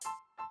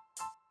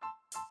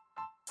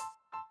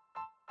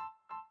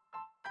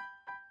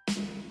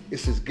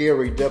This is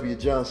Gary W.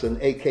 Johnson,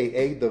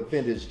 aka The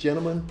Vintage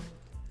Gentleman,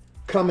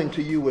 coming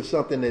to you with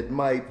something that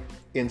might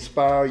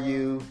inspire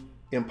you,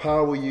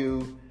 empower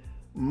you,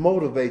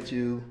 motivate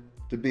you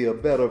to be a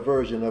better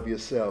version of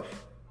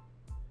yourself.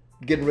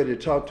 Getting ready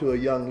to talk to a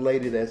young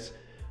lady that's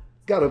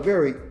got a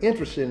very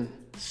interesting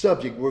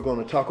subject we're going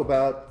to talk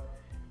about.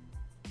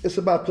 It's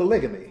about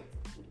polygamy.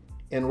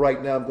 And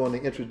right now I'm going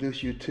to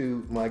introduce you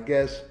to my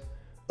guest,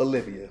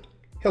 Olivia.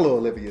 Hello,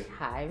 Olivia.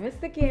 Hi,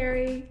 Mr.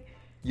 Gary.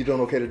 You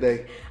doing okay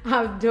today?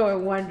 I'm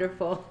doing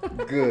wonderful.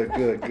 Good.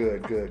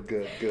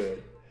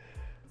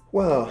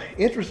 Well,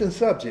 interesting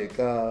subject.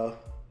 I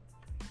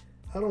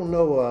don't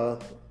know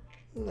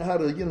how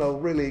to,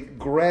 really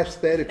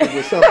grasp that if it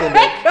was something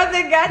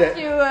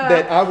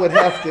that I would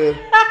have to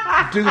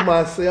do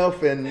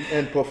myself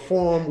and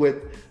perform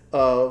with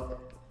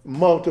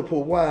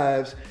multiple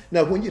wives.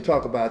 Now, when you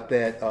talk about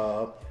that,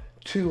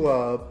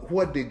 to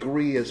what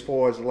degree, as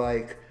far as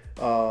like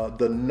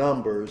the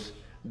numbers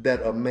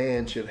that a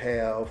man should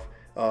have,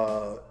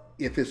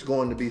 if it's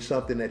going to be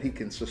something that he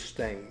can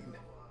sustain?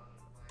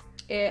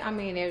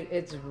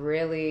 It's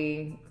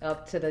really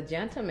up to the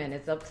gentleman.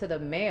 It's up to the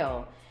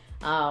male.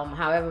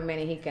 However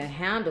many he can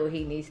handle,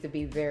 he needs to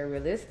be very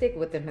realistic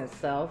within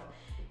himself.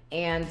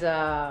 And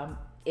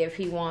if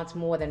he wants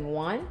more than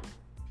one,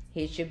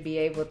 he should be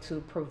able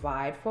to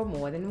provide for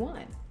more than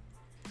one.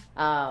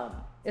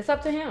 It's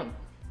up to him.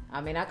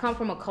 I come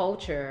from a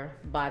culture,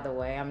 by the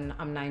way,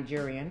 I'm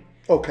Nigerian.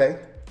 Okay.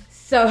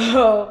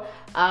 So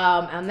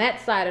on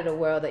that side of the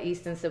world, the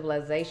Eastern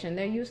civilization,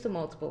 they're used to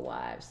multiple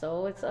wives.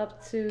 So it's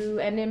up to,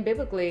 and then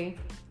biblically,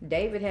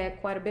 David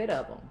had quite a bit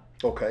of them.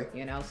 Okay.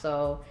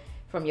 So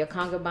from your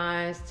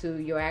concubines to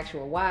your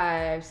actual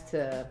wives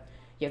to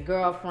your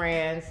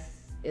girlfriends,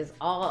 is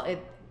all,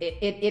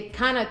 it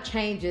kind of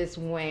changes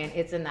when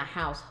it's in the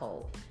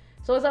household.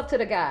 So it's up to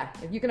the guy.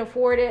 If you can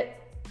afford it,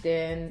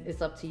 then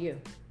it's up to you.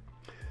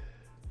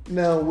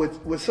 Now,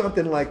 with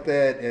something like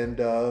that, and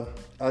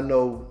I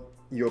know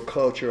your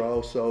culture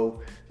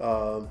also,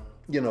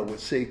 would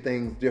see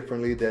things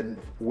differently than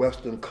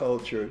Western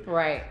culture.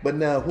 Right. But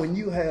now, when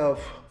you have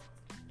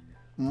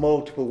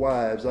multiple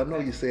wives, I know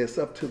you say it's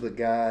up to the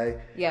guy.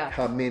 Yeah.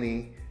 How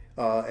many,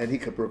 and he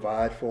could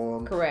provide for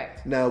them.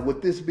 Correct. Now, would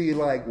this be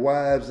like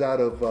wives out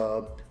of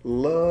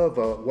love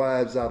or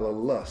wives out of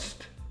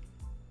lust?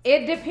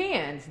 It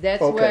depends.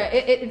 That's okay. Where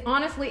it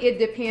honestly, it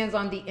depends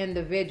on the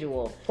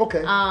individual.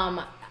 Okay.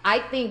 I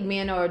think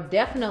men are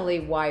definitely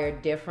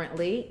wired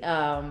differently,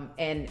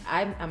 and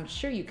I'm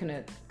sure you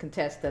can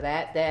contest to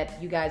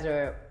that you guys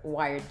are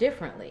wired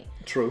differently.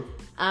 True.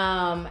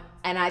 And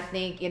I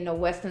think in the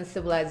Western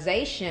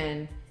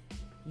civilization,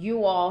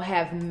 you all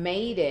have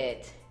made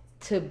it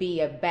to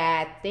be a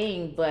bad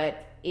thing,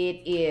 but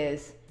it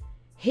is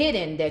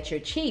hidden that you're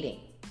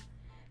cheating.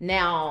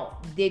 Now,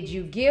 did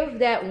you give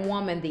that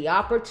woman the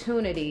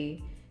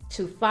opportunity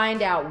to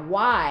find out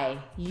why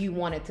you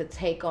wanted to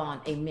take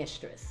on a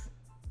mistress?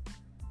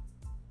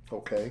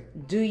 Okay.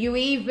 Do you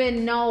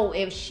even know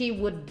if she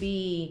would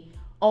be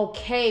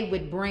okay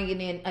with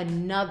bringing in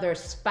another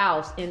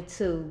spouse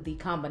into the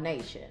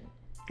combination?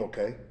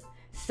 Okay.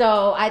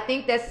 So I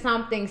think that's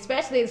something,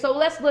 especially, so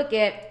let's look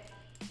at,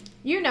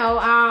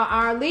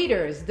 our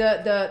leaders,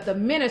 the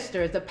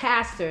ministers, the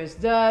pastors,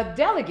 the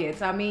delegates.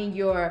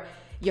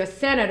 Your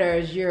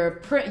senators,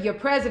 your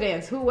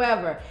presidents,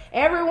 whoever.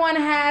 Everyone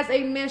has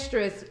a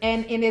mistress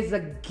and is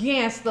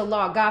against the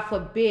law. God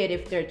forbid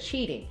if they're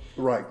cheating.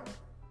 Right.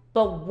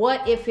 But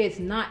what if it's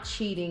not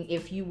cheating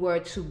if you were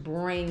to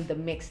bring the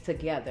mix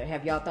together?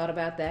 Have y'all thought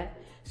about that?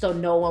 So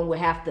no one would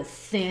have to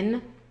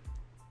sin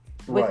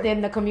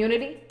within the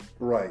community?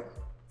 Right.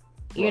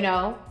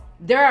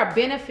 There are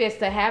benefits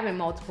to having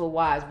multiple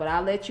wives, but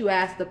I'll let you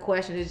ask the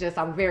question. It's just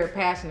I'm very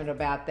passionate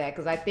about that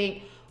because I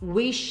think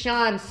we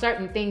shun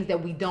certain things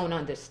that we don't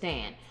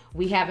understand.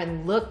 We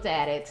haven't looked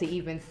at it to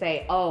even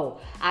say, oh,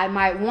 I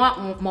might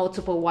want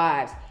multiple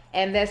wives.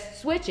 And let's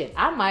switch it.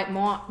 I might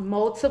want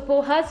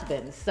multiple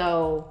husbands,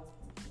 or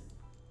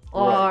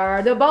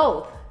the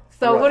both.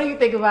 So what do you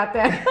think about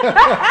that?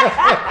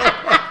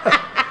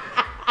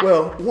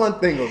 Well, one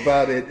thing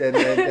about it,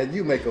 and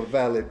you make a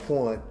valid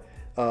point,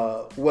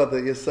 whether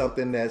it's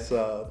something that's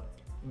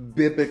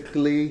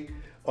biblically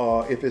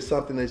or if it's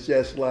something that's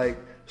just like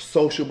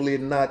sociably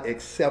not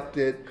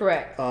accepted.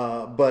 Correct.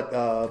 But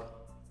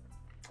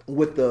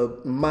with the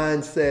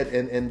mindset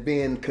and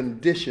being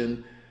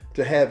conditioned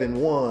to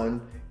having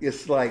one,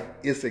 it's like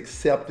it's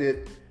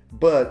accepted,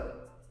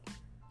 but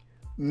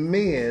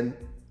men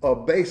are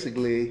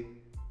basically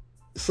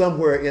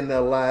somewhere in their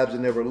lives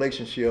and their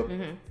relationship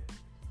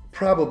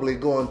probably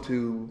going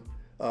to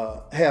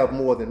have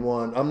more than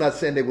one. I'm not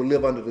saying they will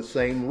live under the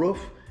same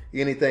roof,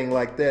 anything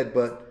like that,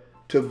 but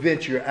to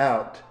venture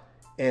out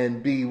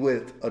and be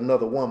with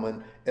another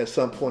woman at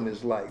some point in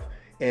his life.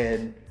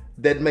 And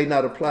that may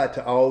not apply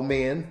to all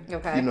men,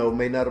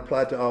 may not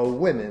apply to all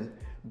women,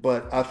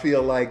 but I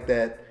feel like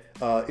that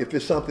if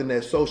it's something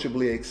that's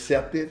socially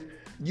accepted,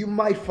 you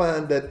might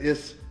find that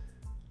it's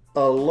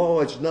a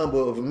large number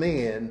of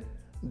men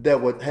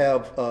that would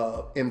have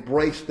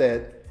embraced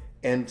that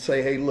and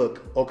say, hey,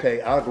 look,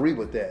 okay, I agree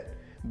with that.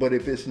 But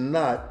if it's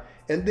not,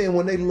 and then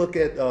when they look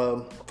at,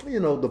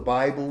 the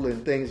Bible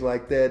and things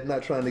like that,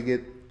 not trying to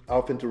get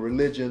off into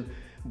religion,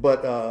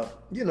 but,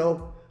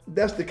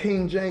 that's the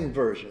King James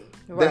Version.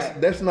 Right.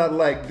 That's not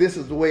like this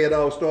is the way it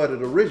all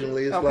started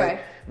originally. It's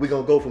like we're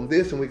going to go from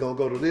this and we're going to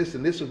go to this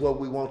and this is what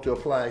we want to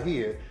apply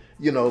here.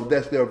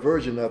 That's their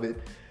version of it.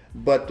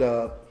 But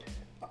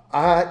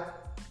I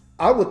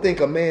would think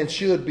a man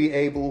should be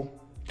able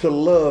to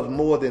love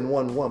more than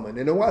one woman.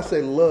 And when I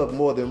say love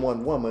more than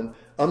one woman,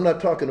 I'm not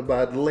talking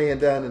about laying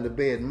down in the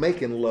bed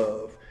making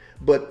love,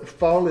 but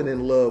falling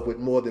in love with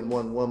more than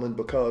one woman,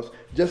 because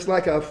just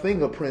like our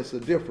fingerprints are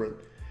different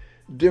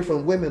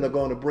women are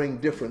going to bring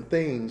different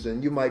things,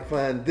 and you might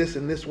find this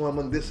in this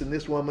woman,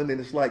 and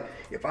it's like,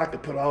 if I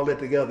could put all that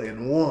together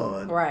in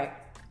one. Right.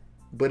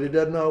 But it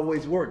doesn't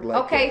always work like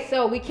that. Okay,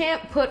 so we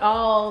can't put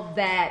all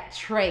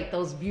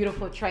those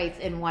beautiful traits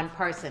in one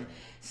person.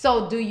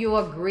 So do you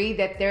agree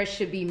that there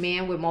should be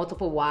men with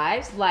multiple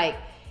wives?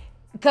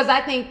 Because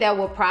I think that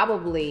will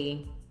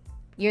probably,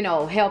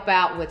 help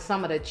out with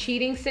some of the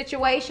cheating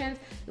situations.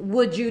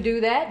 Would you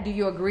do that? Do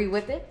you agree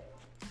with it?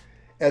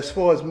 As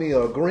far as me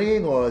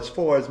agreeing, or as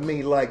far as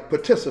me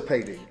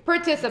participating?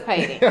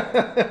 Participating.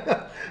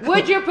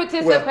 Would you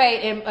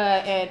participate in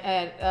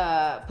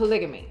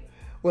polygamy?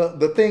 Well,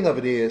 the thing of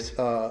it is,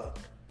 I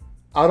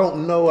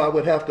don't know. I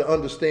would have to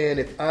understand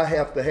if I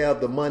have to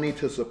have the money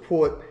to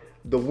support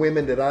the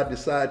women that I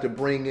decide to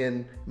bring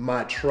in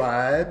my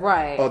tribe,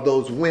 right? Or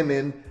those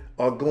women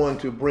are going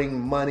to bring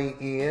money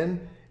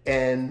in,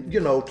 and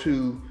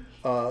to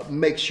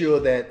make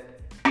sure that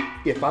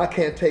if I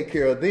can't take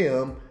care of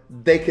them,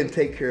 they can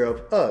take care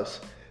of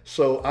us.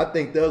 So I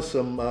think there's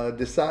some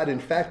deciding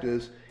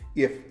factors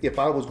if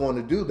I was going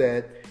to do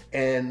that.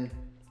 And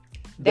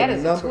that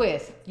is a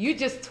twist. You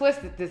just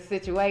twisted this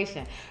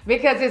situation,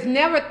 because it's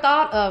never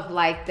thought of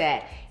like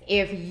that.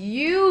 If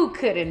you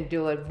couldn't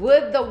do it,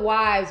 would the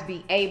wives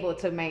be able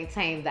to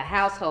maintain the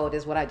household,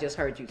 is what I just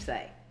heard you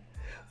say.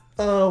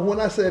 When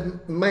I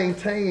said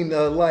maintain,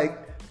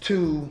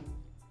 to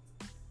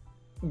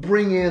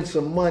bring in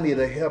some money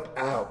to help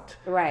out.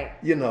 Right.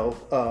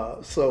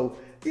 So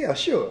yeah,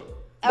 sure.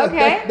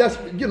 Okay. That's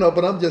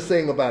but I'm just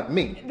saying about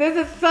me. This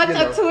is such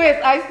a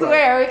twist, I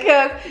swear, right.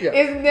 Because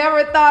it's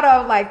never thought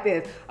of like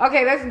this.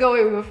 Okay, let's go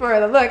even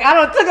further. Look, I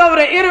don't took over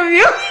the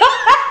interview.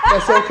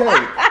 That's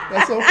okay.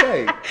 That's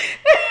okay.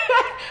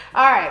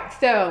 All right.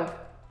 So,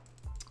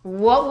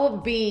 what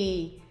would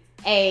be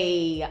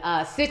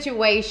a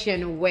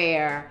situation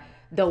where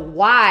the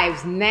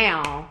wives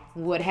now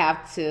would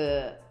have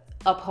to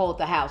uphold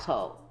the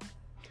household?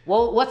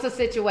 Well, what's a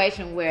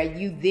situation where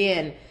you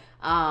then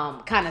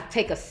kind of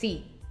take a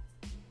seat,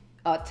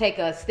 take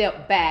a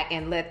step back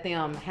and let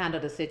them handle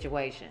the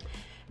situation?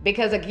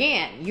 Because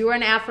again, you're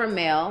an alpha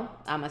male,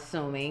 I'm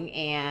assuming,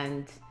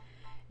 and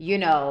you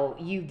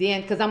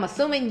then, because I'm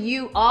assuming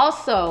you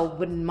also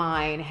wouldn't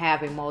mind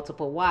having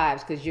multiple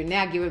wives, because you're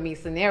now giving me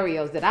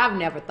scenarios that I've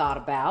never thought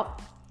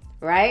about,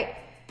 right?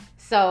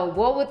 So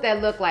what would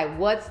that look like?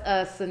 What's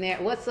a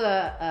scenario? What's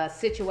a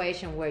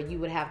situation where you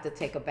would have to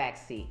take a back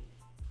seat?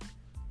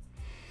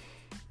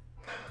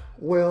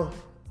 Well,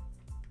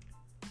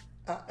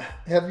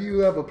 have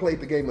you ever played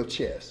the game of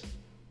chess?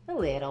 A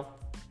little.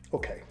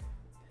 Okay.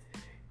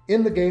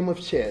 In the game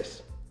of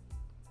chess,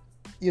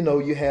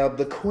 you have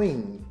the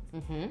queen,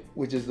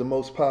 which is the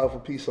most powerful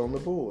piece on the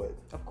board.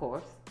 Of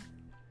course.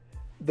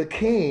 The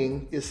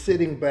king is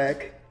sitting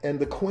back, and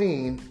the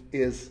queen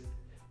is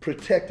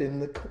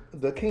protecting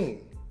the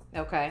king.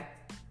 Okay.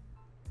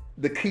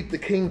 To keep the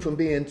king from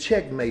being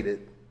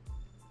checkmated.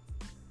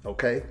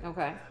 Okay?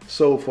 Okay.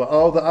 So for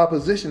all the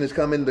opposition is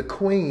coming, the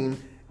queen,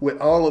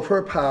 with all of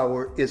her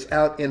power, is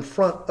out in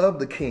front of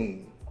the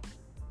king.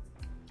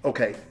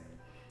 Okay.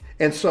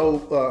 And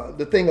so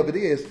the thing of it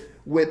is,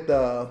 with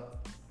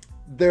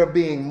there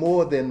being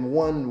more than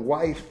one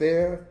wife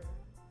there,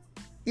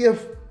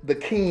 if the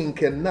king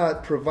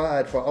cannot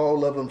provide for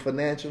all of them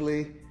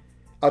financially,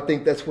 I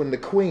think that's when the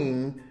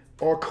queen,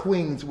 or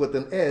queens with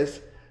an S,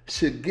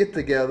 should get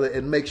together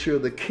and make sure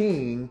the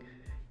king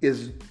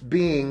is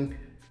being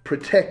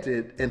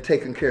protected and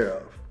taken care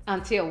of.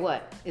 Until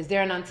what? Is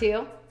there an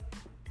until?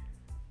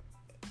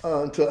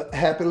 Until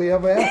happily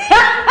ever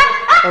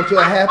after.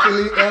 Until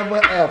happily ever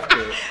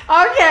after.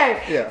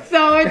 Okay. Yeah.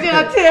 So until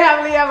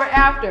happily ever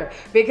after.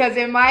 Because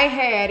in my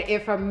head,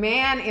 if a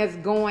king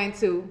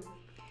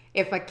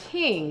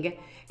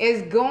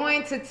is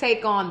going to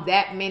take on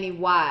that many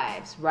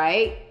wives,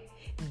 right?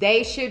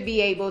 They should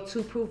be able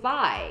to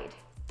provide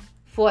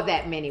for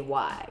that many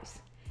wives.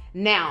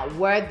 Now,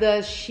 where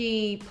does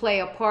she play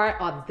a part,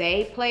 or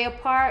they play a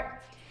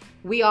part?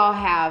 We all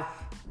have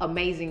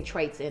amazing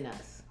traits in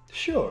us.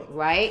 Sure.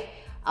 Right?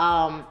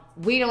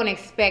 We don't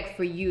expect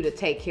for you to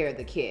take care of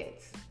the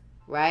kids,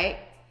 right?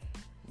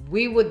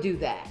 We would do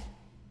that.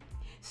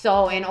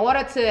 So in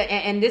order to,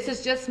 and this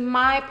is just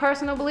my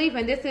personal belief,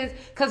 and this is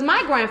because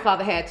my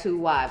grandfather had 2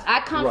 wives.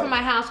 I come from a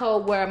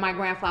household where my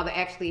grandfather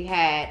actually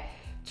had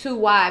 2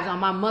 wives on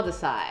my mother's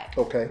side.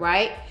 Okay.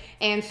 Right?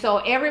 And so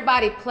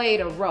everybody played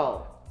a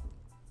role.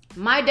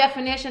 My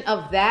definition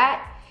of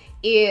that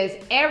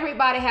is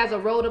everybody has a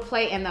role to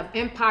play and the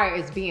empire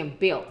is being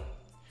built.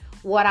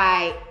 What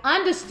I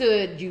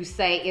understood you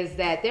say is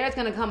that there's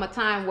going to come a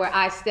time where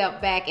I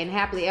step back and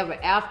happily ever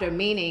after,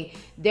 meaning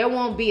there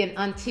won't be an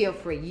until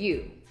for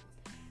you.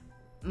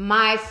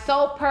 My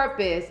sole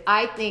purpose,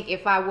 I think,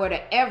 if I were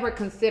to ever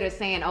consider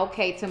saying,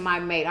 okay, to my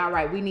mate, all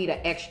right, we need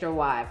an extra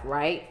wife,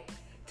 right,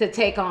 to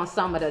take on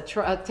some of the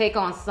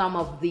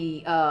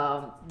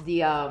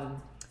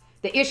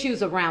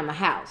issues around the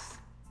house.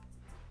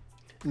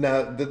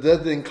 Now,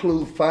 does it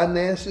include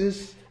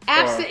finances?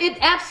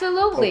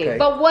 Absolutely. Okay.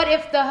 But what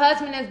if the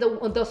husband is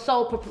the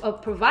sole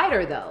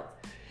provider, though?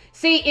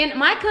 See, in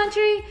my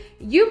country,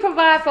 you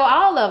provide for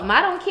all of them.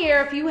 I don't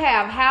care if you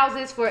have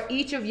houses for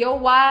each of your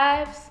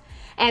wives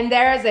and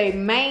there's a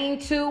main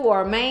two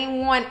or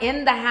main one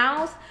in the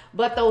house,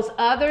 but those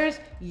others,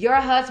 your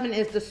husband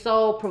is the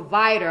sole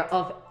provider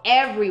of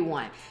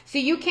everyone. See,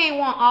 you can't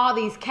want all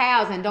these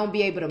cows and don't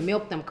be able to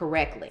milk them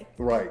correctly.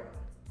 Right.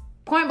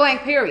 Point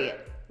blank, period.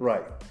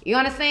 Right. You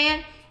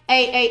understand?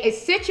 A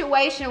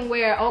situation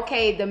where,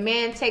 okay, the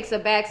man takes a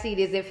backseat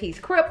as if he's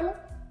crippled.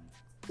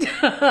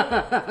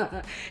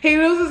 He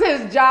loses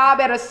his job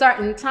at a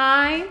certain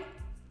time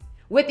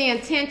with the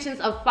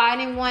intentions of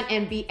finding one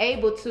and be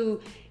able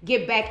to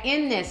get back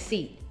in that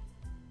seat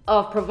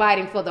of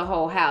providing for the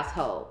whole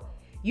household.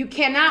 You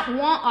cannot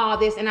want all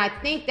this, and I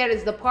think that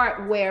is the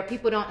part where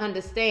people don't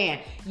understand.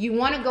 You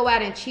want to go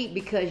out and cheat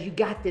because you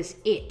got this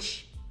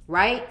itch,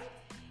 right?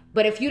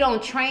 But if you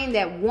don't train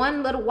that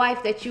one little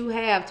wife that you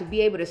have to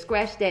be able to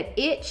scratch that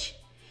itch,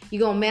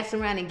 you're going to mess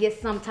around and get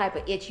some type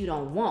of itch you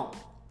don't want.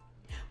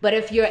 But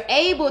if you're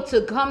able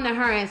to come to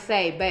her and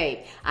say, babe,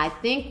 I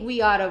think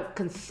we ought to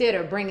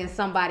consider bringing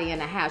somebody in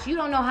the house. You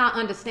don't know how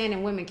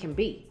understanding women can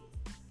be.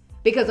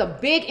 Because a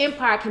big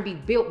empire can be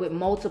built with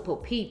multiple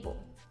people.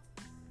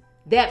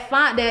 That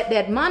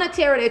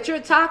monetary that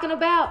you're talking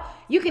about,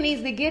 you can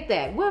easily get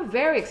that. We're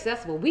very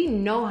accessible. We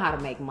know how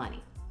to make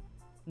money.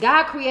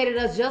 God created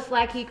us just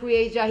like he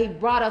created y'all. He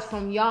brought us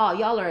from y'all.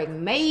 Y'all are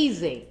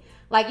amazing.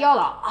 Like, y'all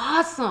are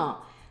awesome.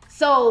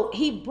 So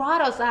he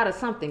brought us out of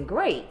something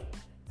great.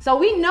 So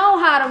we know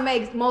how to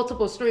make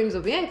multiple streams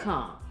of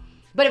income.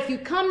 But if you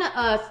come to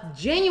us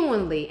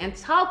genuinely and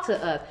talk to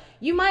us,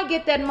 you might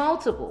get that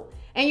multiple.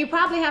 And you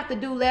probably have to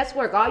do less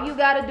work. All you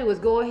got to do is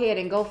go ahead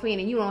and go fiend,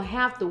 and you don't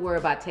have to worry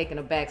about taking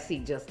a back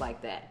seat just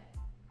like that.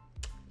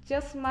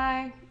 Just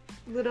my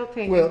little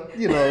opinion. Well,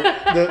 you know,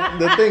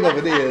 the thing of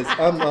it is,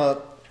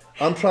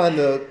 I'm trying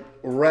to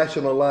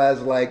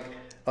rationalize like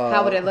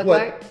how would it look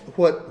like?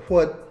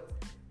 What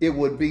it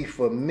would be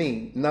for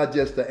me, not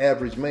just the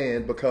average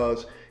man,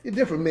 because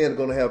different men are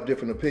going to have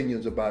different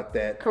opinions about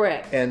that.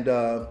 Correct. And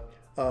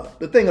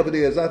the thing of it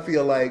is, I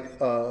feel like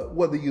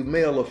whether you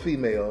male or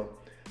female,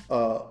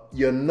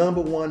 your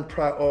number one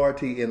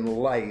priority in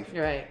life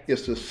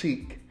is to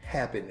seek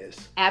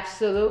happiness.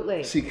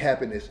 Absolutely. Seek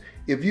happiness.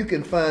 If you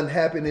can find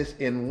happiness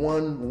in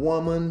one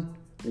woman,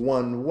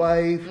 one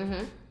wife,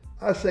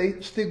 I say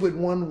stick with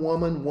one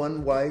woman,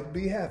 one wife,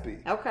 be happy.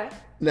 Okay.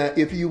 Now,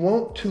 if you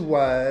want two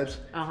wives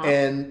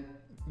and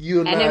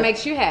you're not... And it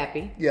makes you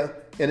happy. Yeah,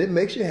 and it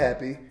makes you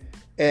happy,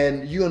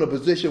 and you're in a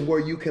position where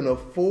you can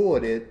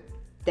afford it.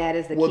 That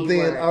is the key word. Well,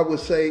 then word. I would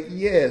say,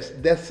 yes,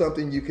 that's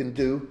something you can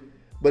do.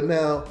 But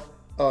now,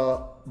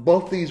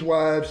 both these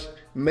wives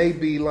may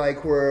be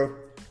like where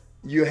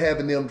you're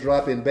having them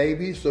dropping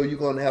babies, so you're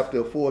going to have to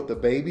afford the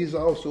babies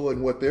also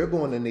and what they're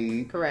going to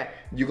need. Correct.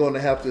 You're going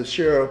to have to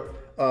share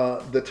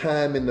the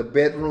time in the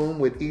bedroom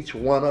with each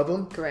one of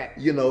them. Correct.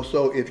 You know,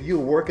 so if you're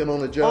working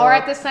on a job... Or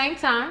at the same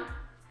time.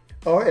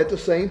 Or at the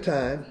same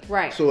time.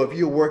 Right. So if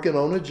you're working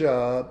on a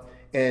job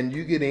and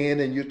you get in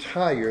and you're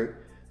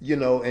tired, you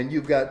know, and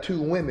you've got two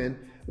women,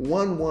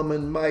 one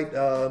woman might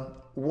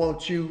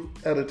want you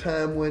at a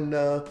time when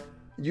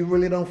you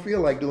really don't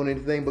feel like doing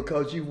anything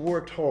because you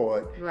worked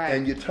hard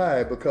and you're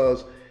tired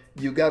because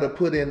you got to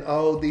put in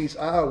all these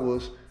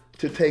hours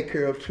to take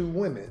care of two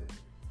women.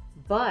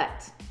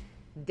 But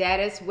that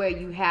is where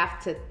you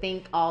have to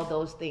think all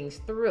those things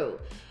through.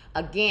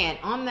 Again,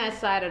 on that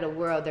side of the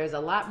world, there's a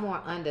lot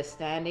more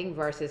understanding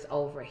versus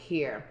over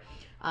here.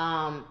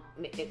 The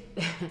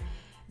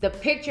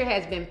picture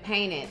has been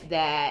painted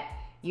that,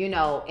 you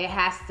know, it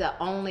has to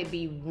only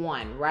be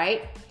one,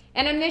 right?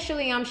 And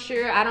initially, I'm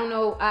sure, I don't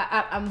know,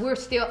 we're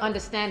still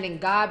understanding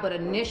God, but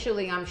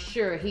initially, I'm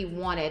sure he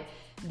wanted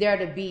there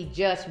to be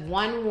just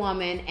one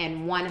woman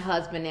and one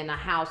husband in a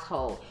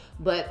household.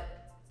 But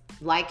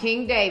like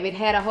King David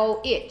had a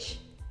whole itch.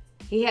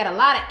 He had a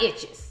lot of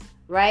itches,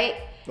 right?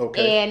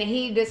 Okay. And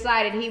he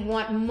decided he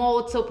wanted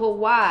multiple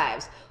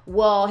wives.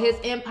 Well, his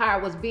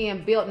empire was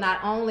being built not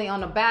only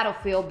on the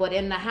battlefield, but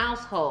in the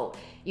household.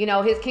 You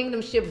know, his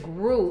kingdomship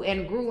grew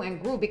and grew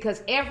and grew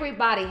because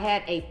everybody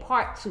had a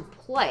part to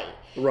play.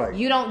 Right.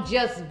 You don't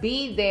just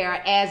be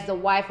there as the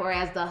wife or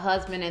as the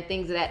husband and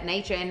things of that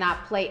nature and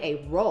not play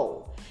a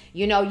role.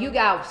 You know, you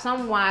got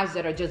some wives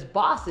that are just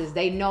bosses.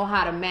 They know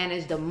how to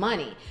manage the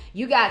money.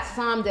 You got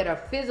some that are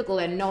physical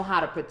and know how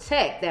to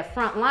protect that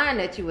front line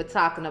that you were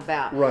talking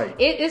about. Right.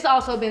 It's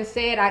also been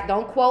said,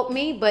 don't quote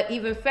me, but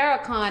even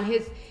Farrakhan,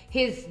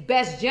 his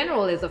best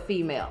general is a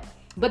female.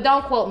 But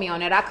don't quote me on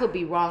that. I could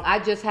be wrong. I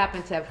just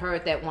happen to have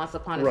heard that once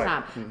upon a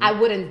time. Mm-hmm. I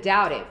wouldn't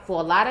doubt it.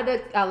 For a lot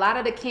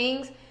of the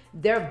kings,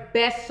 their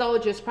best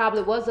soldiers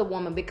probably was a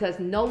woman, because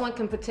no one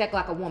can protect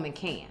like a woman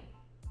can.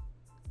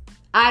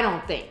 I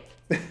don't think.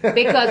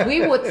 Because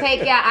we will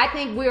take out, I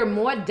think we're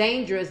more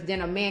dangerous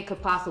than a man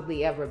could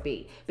possibly ever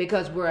be,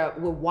 because we're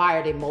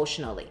wired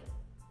emotionally.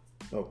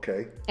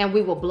 Okay. And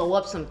we will blow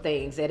up some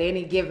things at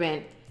any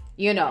given,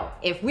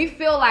 if we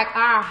feel like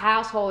our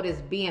household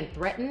is being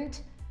threatened,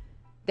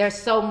 there's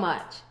so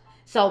much.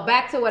 So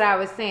back to what I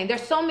was saying,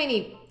 there's so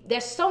many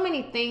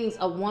things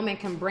a woman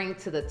can bring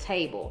to the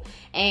table,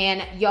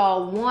 and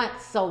y'all want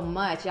so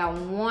much. Y'all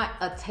want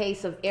a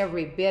taste of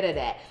every bit of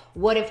that.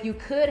 What if you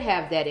could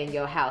have that in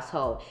your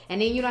household,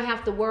 and then you don't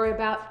have to worry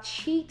about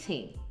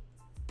cheating?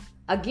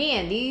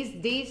 Again,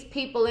 these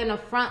people in the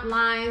front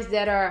lines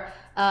that are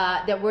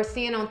that we're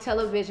seeing on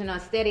television are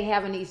steady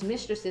having these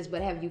mistresses,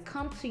 but have you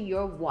come to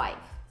your wife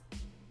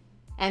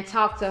and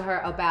talk to her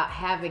about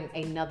having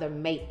another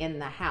mate in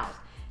the house?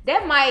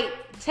 That might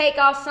take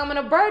off some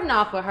of the burden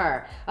off of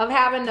her of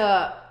having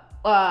to,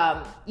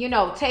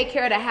 take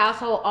care of the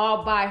household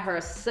all by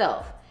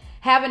herself.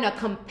 Having a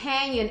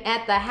companion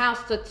at the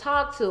house to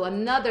talk to,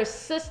 another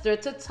sister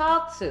to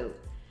talk to.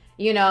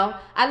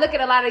 I look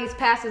at a lot of these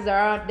pastors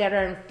that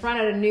are in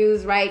front of the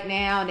news right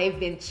now, and they've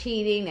been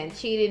cheating and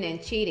cheating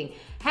and cheating.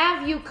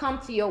 Have you come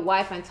to your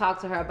wife and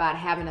talked to her about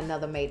having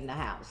another mate in the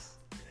house?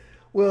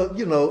 Well,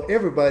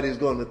 everybody's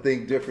going to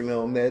think differently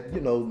on that,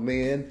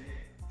 men.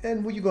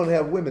 And you're going to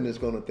have women that's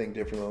going to think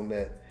different on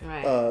that.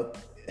 Right.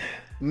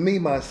 Me,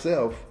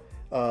 myself,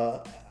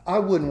 I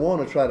wouldn't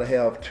want to try to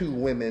have two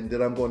women that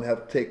I'm going to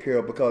have to take care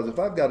of, because if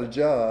I've got a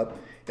job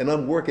and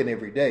I'm working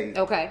every day,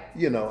 okay,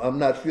 I'm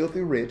not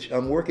filthy rich,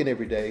 I'm working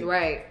every day.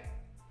 Right.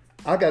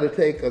 I got to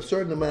take a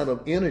certain amount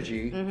of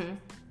energy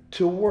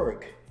to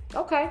work.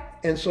 Okay.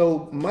 And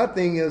so my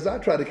thing is, I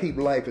try to keep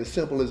life as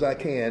simple as I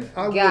can.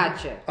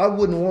 Gotcha. I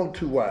wouldn't want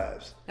two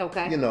wives.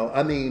 Okay.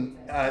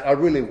 I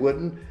really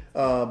wouldn't.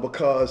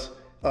 Because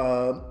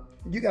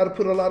you got to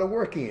put a lot of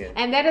work in.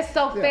 And that is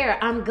so fair.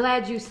 I'm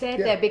glad you said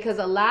that, because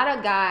a lot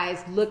of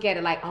guys look at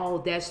it like, oh,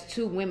 there's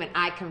two women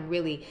I can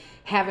really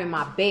have in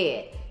my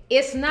bed.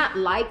 It's not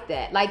like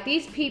that. Like,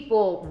 these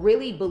people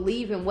really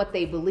believe in what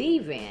they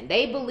believe in.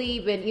 They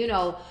believe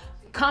in,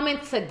 coming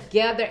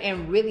together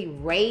and really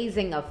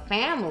raising a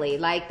family.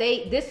 Like,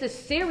 this is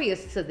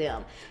serious to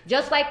them.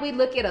 Just like we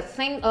look at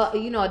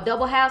a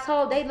double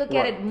household, they look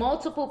at it,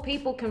 multiple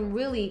people can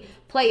really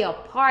play a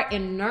part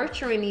in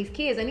nurturing these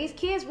kids, and these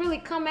kids really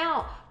come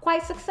out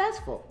quite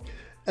successful.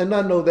 And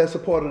I know that's a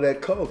part of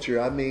that culture.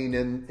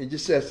 And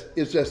it's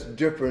just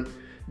different,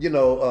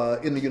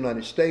 in the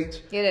United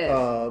States. It is.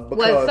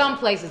 Well, some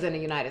places in the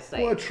United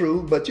States. Well,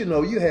 true, but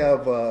you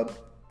have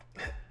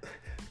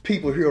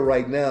people here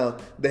right now,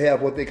 they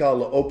have what they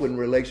call an open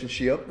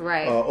relationship,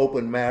 right?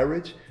 Open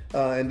marriage,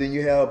 and then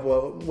you have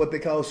what they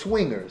call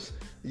swingers.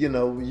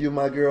 You're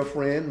my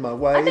girlfriend, my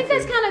wife. I think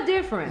that's kind of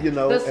different.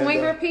 The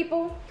swinger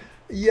people.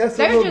 Yes,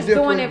 they're just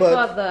doing it for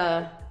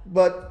the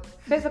but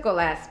physical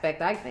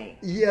aspect, I think.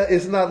 Yeah,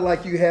 it's not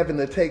like you having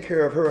to take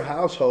care of her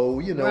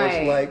household. Right.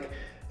 It's like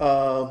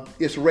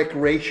it's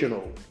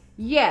recreational.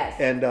 Yes.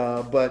 And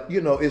but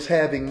it's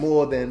having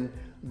more than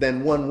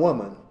one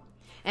woman.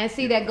 And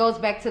see, that goes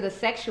back to the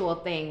sexual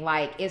thing.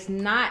 Like, it's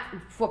not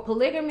for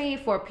polygamy,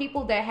 for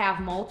people that have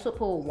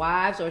multiple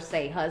wives or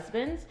say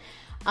husbands.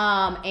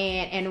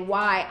 And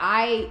why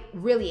I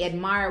really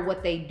admire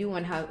what they do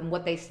and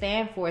what they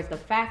stand for is the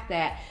fact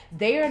that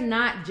they are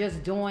not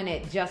just doing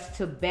it just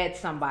to bed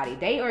somebody.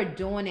 They are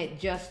doing it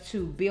just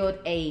to build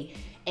a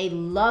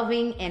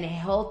loving and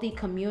healthy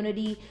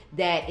community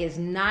that is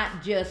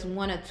not just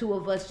one or two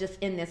of us just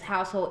in this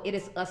household. It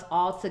is us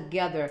all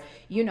together,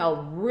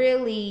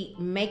 really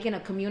making a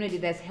community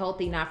that's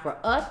healthy, not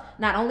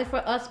only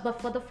for us,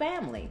 but for the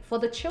family, for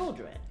the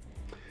children.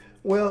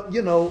 Well,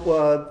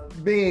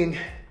 being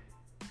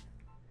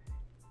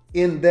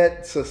in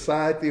that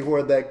society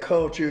where that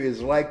culture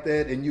is like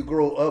that and you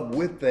grow up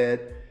with that,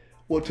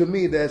 well, to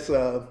me, that's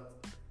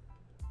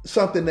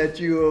something that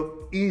you're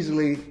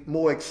easily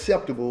more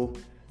acceptable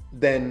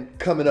than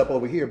coming up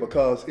over here,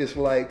 because it's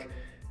like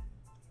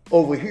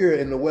over here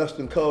in the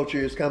Western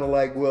culture, it's kind of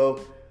like, well,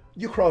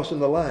 you're crossing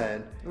the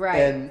line. Right.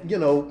 And,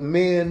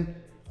 men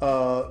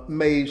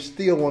may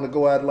still want to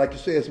go out, like you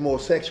say, it's more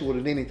sexual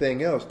than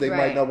anything else. They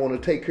might not want to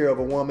take care of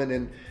a woman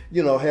and,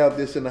 have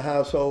this in the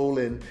household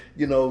and,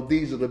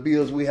 these are the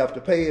bills we have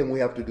to pay and we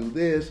have to do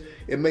this.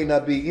 It may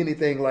not be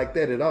anything like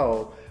that at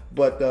all.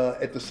 But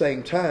at the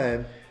same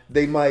time,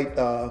 they might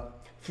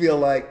feel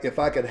like if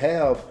I could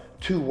have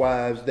two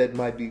wives, that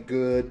might be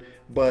good.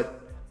 But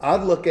I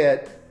look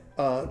at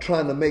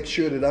trying to make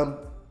sure that I'm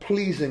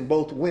pleasing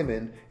both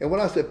women. And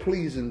when I said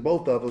pleasing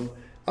both of them,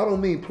 I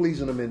don't mean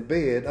pleasing them in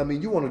bed. I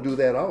mean, you want to do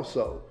that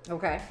also.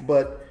 Okay.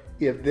 But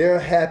if they're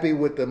happy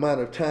with the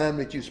amount of time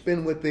that you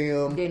spend with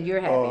them, then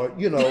you're happy. Or,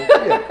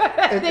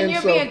 yeah. Then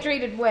you're being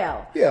treated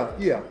well.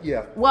 Yeah.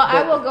 Well,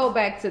 I will go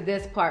back to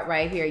this part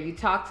right here. You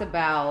talked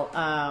about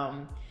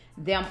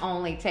them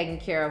only taking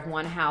care of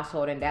one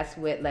household, and that's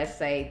with, let's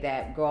say,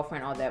 that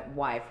girlfriend or that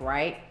wife,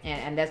 right?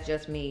 And that's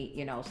just me,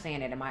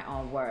 saying it in my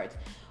own words.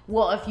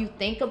 Well, if you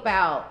think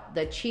about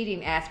the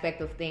cheating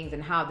aspect of things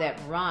and how that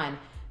run,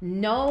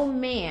 no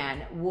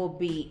man will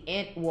be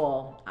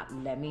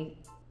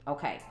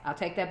okay, I'll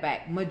take that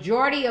back.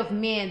 Majority of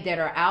men that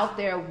are out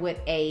there with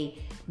a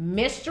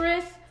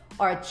mistress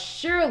are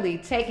surely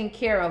taking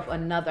care of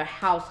another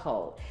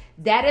household.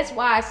 That is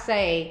why I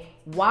say,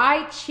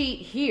 why cheat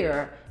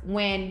here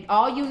when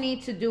all you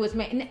need to do is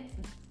make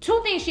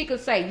two things she could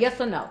say, yes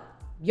or no,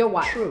 your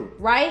wife. True.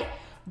 Right?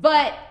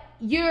 But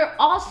you're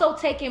also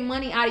taking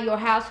money out of your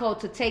household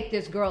to take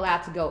this girl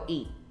out to go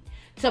eat,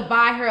 to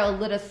buy her a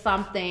little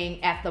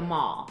something at the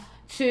mall,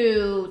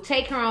 to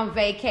take her on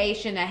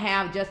vacation, to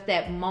have just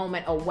that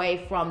moment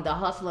away from the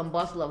hustle and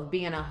bustle of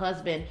being a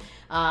husband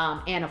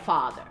and a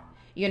father.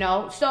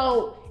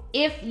 So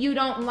if you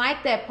don't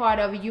like that part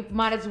of it, you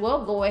might as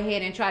well go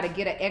ahead and try to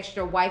get an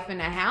extra wife in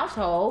the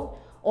household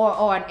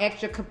or an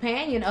extra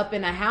companion up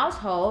in the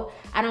household.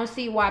 I don't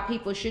see why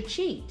people should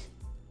cheat.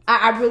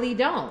 I really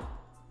don't.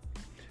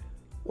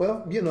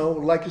 Well,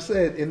 like you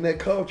said, in that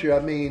culture, I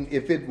mean,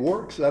 if it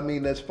works, I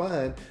mean, that's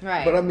fine.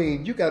 Right. But I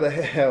mean, you got to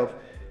have,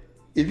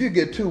 if you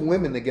get two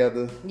women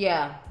together,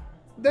 yeah,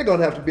 they're going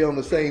to have to be on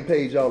the same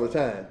page all the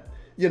time.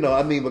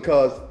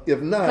 Because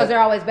if not... Because they're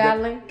always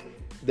battling?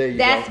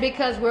 That's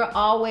because we're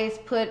always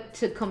put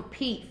to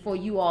compete for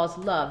you all's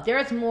love.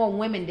 There's more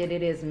women than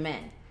it is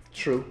men.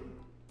 True.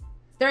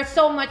 There's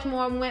so much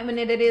more women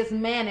than it is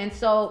men. And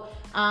so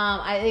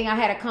I think I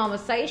had a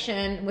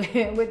conversation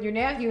with your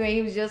nephew, and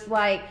he was just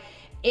like,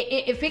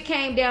 if it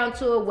came down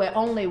to it where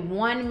only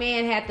one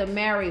man had to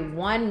marry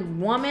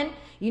one woman,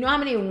 you know how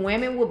many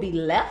women would be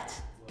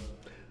left?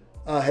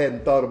 I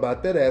hadn't thought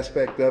about that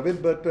aspect of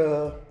it, but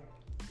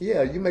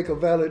yeah, you make a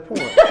valid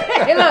point.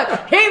 Hey, look,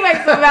 he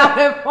makes a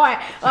valid point.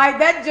 Like,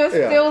 that just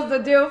seals the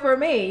deal for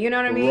me. You know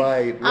what I mean?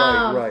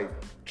 Right.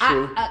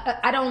 True.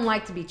 I don't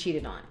like to be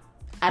cheated on.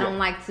 I don't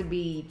like to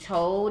be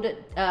told,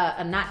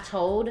 not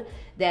told,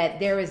 that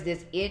there is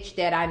this itch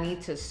that I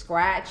need to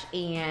scratch,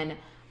 and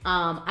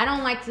I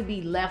don't like to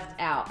be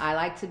left out. I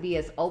like to be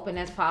as open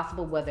as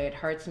possible, whether it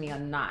hurts me or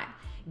not.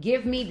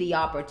 Give me the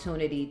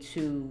opportunity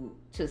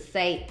to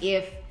say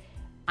if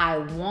I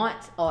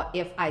want or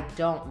if I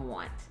don't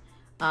want.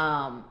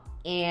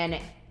 And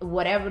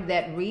whatever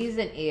that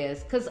reason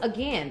is, because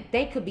again,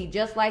 they could be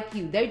just like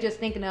you. They're just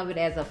thinking of it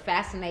as a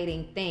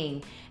fascinating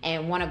thing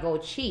and want to go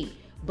cheat.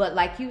 But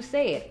like you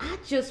said, I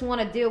just want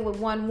to deal with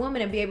one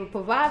woman and be able to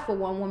provide for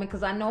one woman,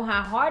 because I know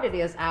how hard it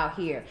is out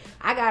here.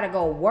 I got to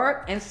go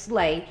work and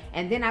slay,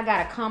 and then I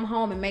got to come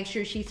home and make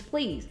sure she's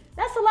pleased.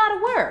 That's a lot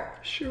of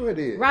work. Sure it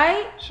is.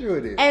 Right? Sure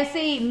it is. And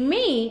see,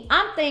 me,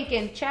 I'm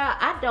thinking, child,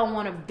 I don't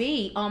want to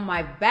be on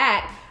my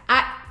back.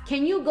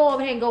 Can you go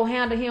over here and go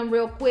handle him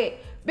real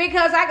quick?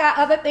 Because I got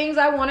other things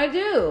I want to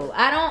do.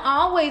 I don't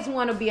always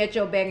want to be at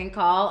your beck and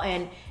call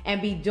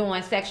and be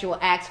doing sexual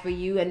acts for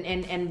you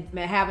and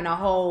having a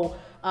whole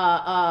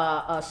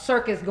a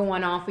circus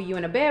going on for you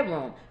in a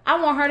bedroom.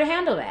 I want her to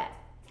handle that.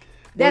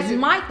 That's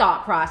my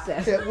thought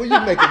process. Yeah, well, you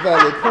make a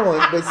valid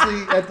point, but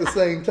see, at the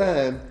same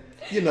time,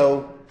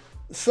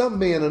 some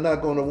men are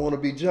not going to want to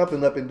be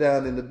jumping up and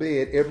down in the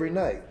bed every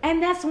night.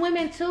 And that's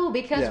women too,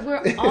 because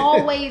we're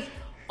always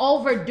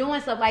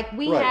overdoing stuff. Like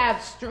we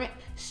have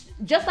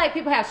just like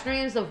people have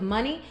streams of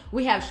money,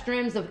 we have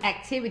streams of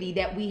activity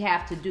that we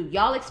have to do.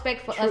 Y'all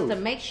expect for us to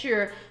make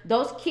sure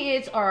those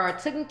kids are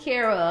taken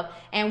care of,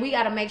 and we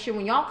got to make sure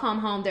when y'all come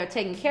home they're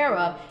taken care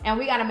of, and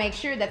we got to make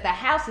sure that the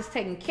house is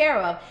taken care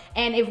of.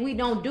 And if we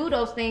don't do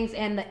those things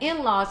and the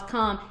in-laws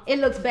come, it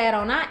looks bad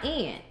on our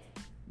end.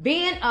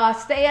 Being a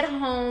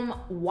stay-at-home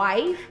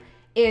wife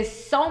is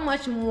so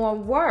much more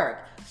work.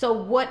 So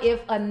what if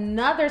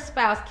another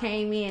spouse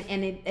came in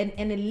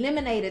and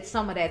eliminated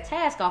some of that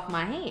task off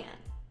my hand?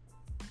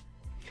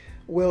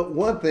 Well,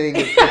 one thing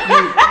is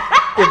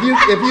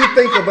if you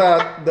think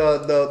about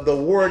the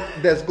work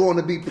that's going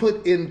to be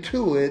put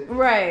into it,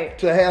 right,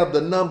 to have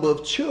the number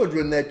of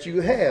children that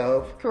you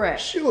have,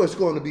 correct, sure, it's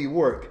going to be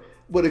work.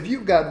 But if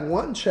you've got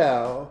one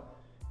child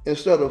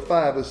instead of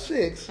 5 or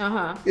 6,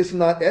 it's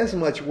not as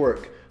much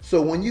work. So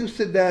when you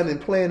sit down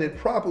and plan it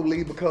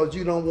properly, because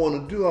you don't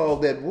want to do all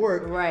that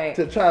work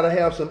to try to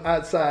have some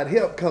outside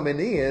help coming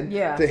in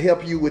to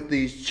help you with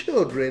these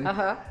children,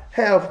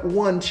 have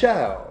one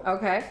child.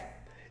 Okay.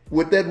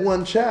 With that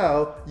one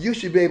child, you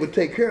should be able to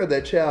take care of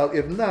that child.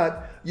 If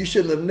not, you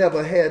shouldn't have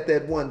never had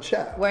that one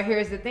child. Well,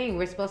 here's the thing.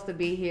 We're supposed to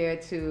be here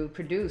to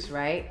produce,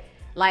 right?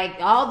 Like,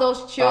 all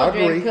those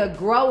children could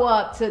grow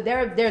up to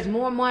there's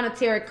more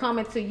monetary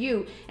coming to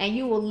you, and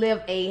you will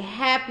live a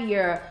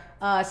happier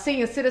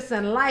senior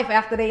citizen life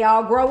after they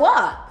all grow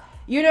up.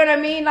 You know what I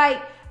mean?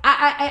 Like,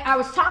 I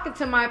was talking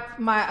to my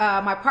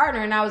partner,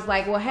 and I was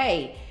like, well,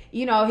 hey,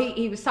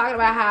 he was talking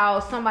about how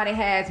somebody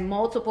has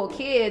multiple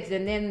kids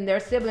and then their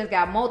siblings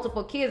got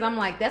multiple kids. I'm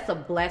like, that's a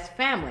blessed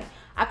family.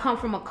 I come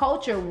from a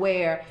culture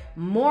where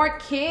more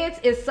kids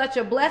is such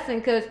a blessing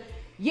because,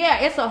 yeah,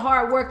 it's a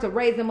hard work to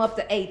raise them up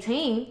to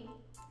 18.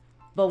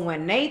 But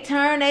when they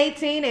turn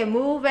 18 and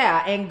move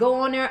out and go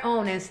on their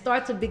own and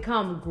start to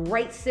become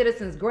great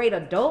citizens, great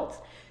adults,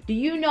 do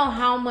you know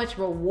how much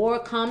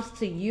reward comes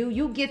to you?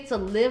 You get to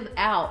live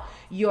out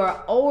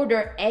your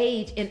older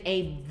age in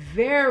a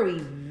very,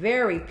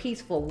 very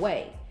peaceful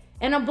way,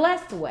 in a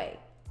blessed way.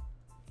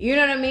 You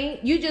know what I mean?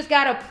 You just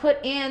got to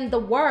put in the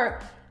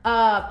work.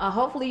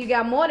 Hopefully you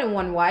got more than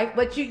one wife,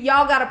 but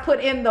y'all got to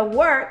put in the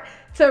work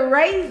to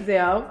raise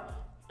them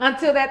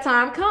until that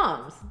time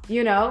comes.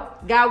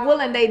 God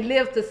willing, they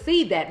live to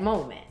see that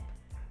moment.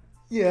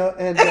 Yeah,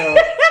 and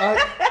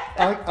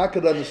I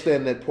could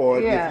understand that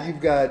part. Yeah. If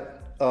you've got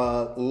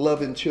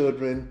loving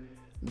children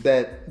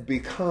that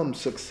become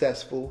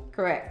successful.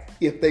 Correct.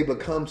 If they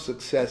become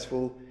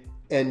successful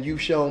and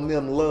you've shown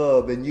them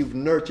love and you've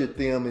nurtured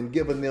them and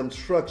given them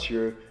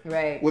structure,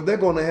 right? Well, they're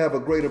going to have a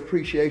great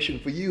appreciation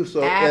for you.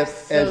 So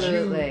as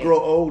you grow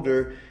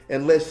older,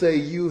 and let's say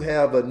you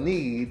have a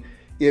need,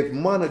 if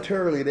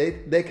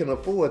monetarily they can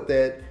afford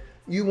that,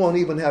 you won't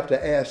even have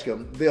to ask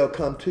them. They'll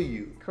come to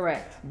you.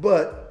 Correct.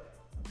 But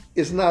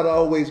it's not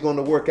always going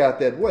to work out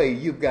that way.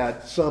 You've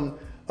got some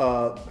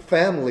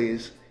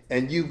families,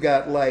 and you've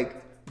got like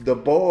the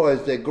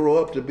boys that grow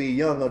up to be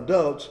young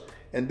adults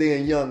and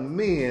then young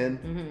men,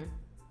 mm-hmm.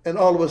 and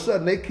all of a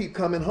sudden they keep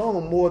coming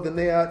home more than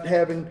they are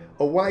having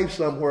a wife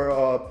somewhere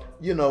or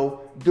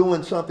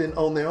doing something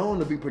on their own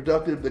to be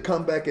productive to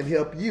come back and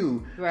help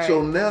you. Right.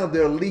 So now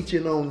they're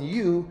leeching on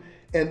you,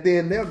 and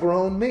then they're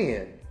grown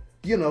men,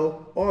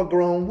 or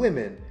grown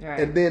women. Right.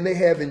 And then they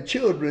having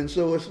children.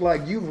 So it's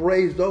like you've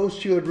raised those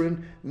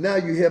children. Now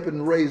you're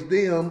helping raise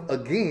them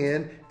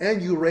again,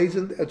 and you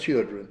raising their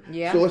children.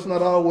 Yeah. So it's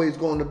not always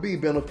going to be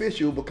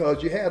beneficial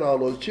because you had all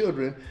those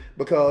children,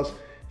 because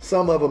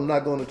some of them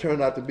not going to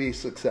turn out to be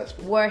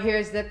successful. Well,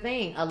 here's the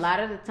thing. A lot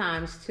of the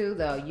times, too,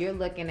 though, you're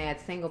looking at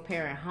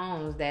single-parent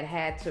homes that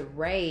had to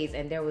raise,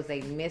 and there was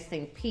a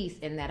missing piece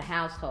in that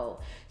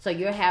household. So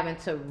you're having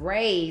to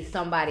raise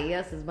somebody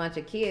else's bunch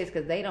of kids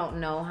because they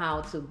don't know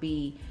how to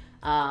be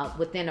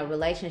within a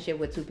relationship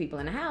with two people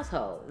in a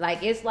household.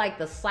 It's like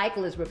the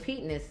cycle is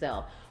repeating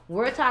itself.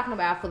 We're talking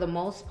about, for the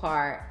most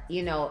part,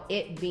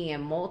 it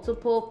being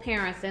multiple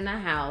parents in the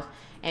house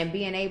and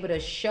being able to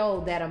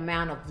show that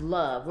amount of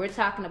love. We're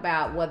talking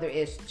about whether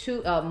it's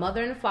two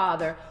mother and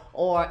father,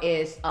 or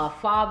it's a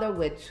father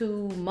with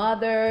two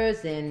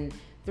mothers and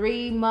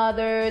three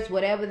mothers,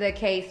 whatever the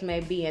case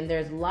may be. And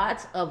there's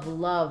lots of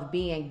love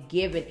being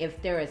given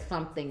if there is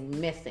something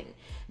missing.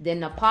 Then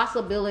the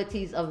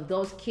possibilities of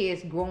those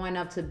kids growing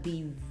up to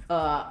be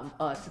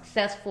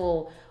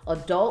successful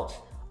adults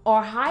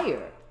are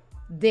higher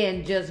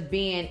than just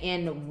being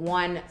in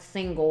one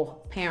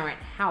single parent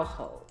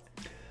household.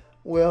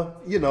 Well,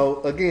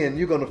 again,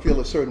 you're going to feel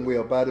a certain way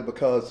about it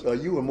because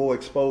you were more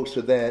exposed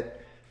to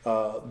that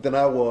than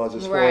I was,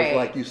 as far as,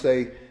 like you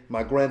say,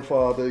 my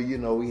grandfather,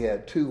 he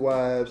had two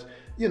wives.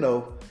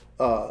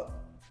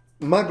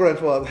 My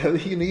grandfather,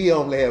 he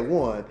only had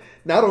one.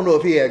 Now, I don't know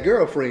if he had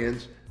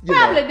girlfriends.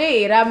 Probably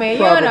did. I mean,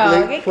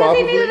 because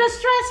he needed a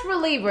stress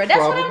reliever. That's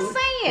what I'm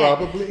saying.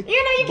 Probably.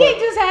 You can't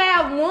just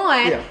have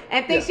one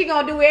and think she's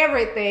going to do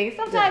everything.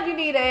 Sometimes you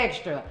need an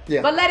extra.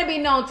 Yeah. But let it be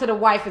known to the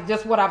wife is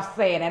just what I'm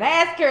saying. And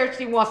ask her if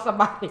she wants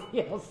somebody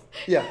else.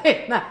 Yeah.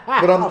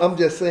 But I'm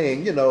just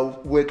saying,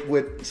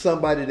 with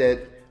somebody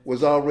that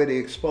was already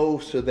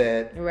exposed to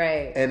that,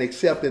 right, and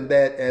accepting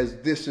that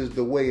as this is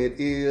the way it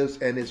is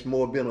and it's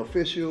more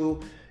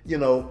beneficial,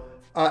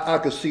 I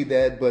could see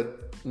that.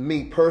 But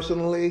me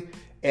personally,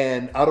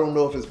 and I don't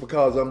know if it's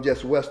because I'm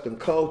just Western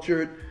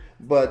cultured,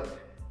 but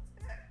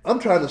I'm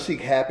trying to seek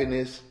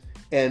happiness.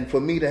 And for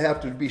me to have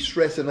to be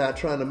stressing out,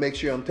 trying to make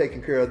sure I'm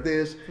taking care of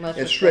this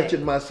and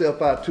stretching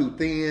myself out too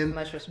thin,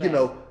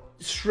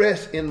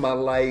 stress in my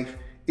life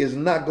is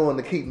not going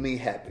to keep me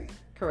happy.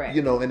 Correct.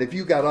 And if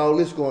you got all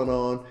this going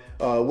on,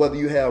 whether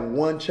you have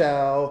one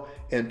child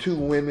and two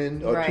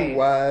women or two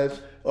wives,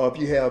 or if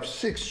you have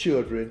 6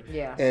 children,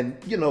 and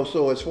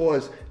so as far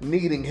as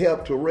needing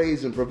help to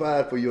raise and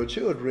provide for your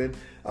children,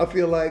 I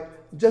feel like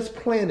just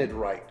plan it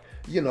right.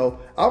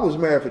 I was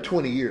married for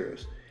 20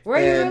 years. Were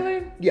you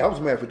really? Yeah, I was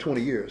married for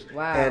 20 years.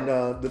 Wow.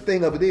 And the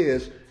thing of it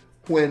is,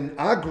 when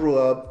I grew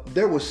up,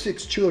 there were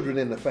 6 children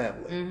in the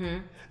family. Mm-hmm.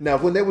 Now,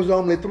 when there was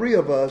only 3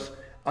 of us,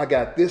 I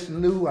got this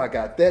new, I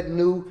got that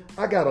new,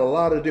 I got a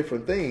lot of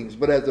different things.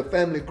 But as the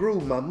family grew,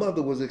 my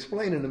mother was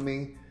explaining to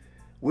me,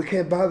 we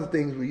can't buy the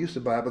things we used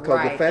to buy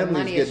because the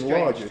family is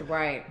getting larger.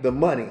 Right. The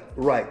money,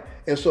 right.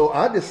 And so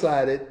I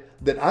decided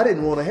that I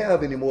didn't want to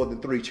have any more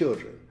than 3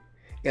 children.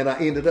 And I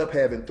ended up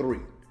having 3.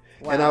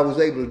 Wow. And I was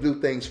able to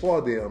do things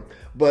for them.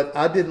 But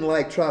I didn't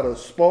try to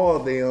spoil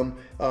them.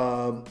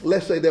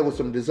 Let's say there were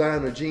some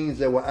designer jeans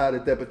that were out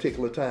at that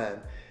particular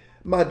time.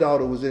 My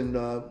daughter was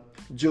in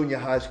junior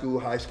high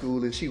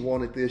school, and she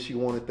wanted this, she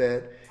wanted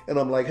that. And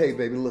I'm like, hey,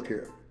 baby, look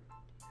here.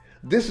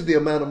 This is the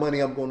amount of money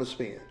I'm going to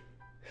spend.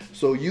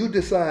 So you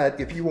decide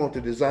if you want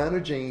the designer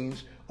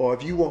jeans or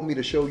if you want me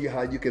to show you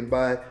how you can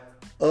buy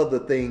other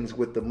things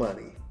with the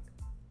money.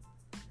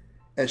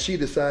 And she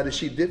decided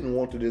she didn't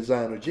want the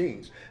designer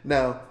jeans.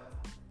 Now,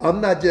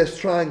 I'm not just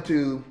trying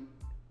to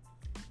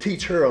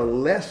teach her a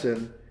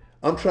lesson.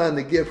 I'm trying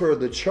to give her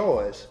the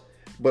choice,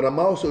 but I'm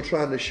also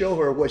trying to show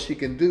her what she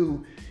can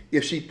do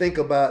if she think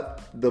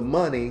about the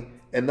money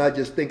and not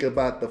just think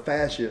about the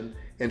fashion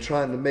and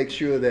trying to make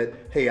sure that,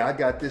 hey, I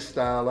got this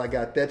style, I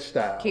got that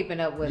style. Keeping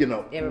up with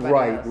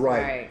everybody else.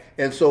 Right.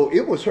 And so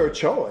it was her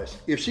choice.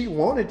 If she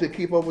wanted to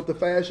keep up with the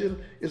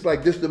fashion, it's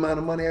like, this is the amount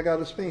of money I got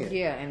to spend.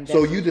 Yeah. And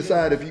so you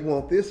decide if you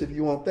want this, if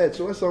you want that.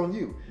 So it's on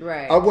you.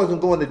 Right. I wasn't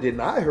going to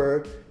deny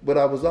her, but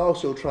I was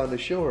also trying to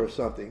show her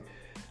something.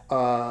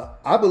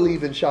 I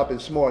believe in shopping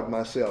smart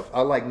myself.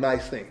 I like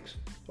nice things,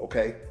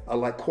 okay? I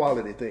like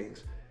quality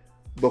things.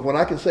 But when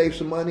I can save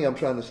some money, I'm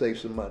trying to save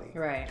some money.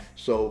 Right.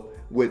 So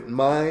with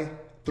my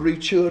 3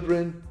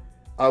 children,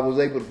 I was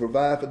able to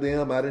provide for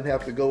them. I didn't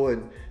have to go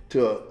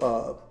into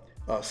a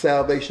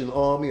Salvation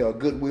Army or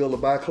Goodwill to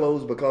buy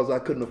clothes because I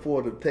couldn't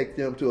afford to take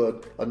them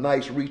to a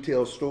nice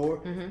retail store.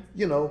 Mm-hmm.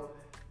 You know,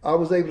 I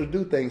was able to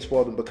do things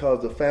for them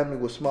because the family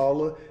was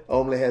smaller. I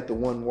only had the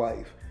one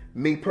wife.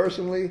 Me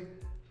personally,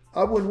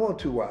 I wouldn't want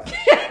 2 wives.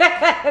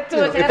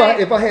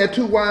 If I had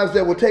 2 wives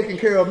that were taking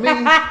care of me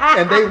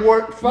and they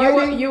weren't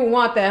fighting. You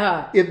want that,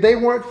 huh? If they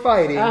weren't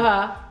fighting,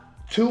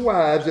 2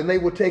 wives and they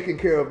were taking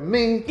care of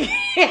me.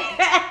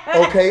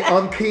 Okay,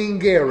 I'm King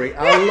Gary.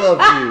 I love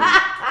you.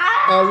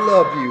 I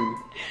love you.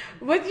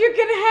 But you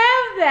can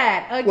have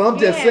that. Again. Well, I'm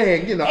just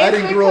saying, you know, I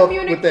didn't grow up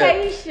with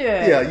that.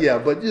 Yeah,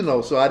 but you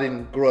know, so I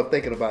didn't grow up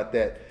thinking about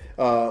that.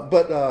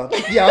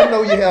 Yeah, I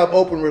know you have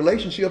open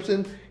relationships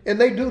and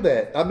they do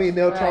that. I mean,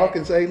 they'll talk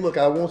and say, look,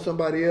 I want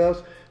somebody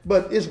else.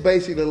 But it's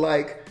basically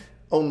like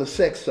on the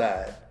sex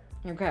side.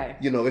 Okay.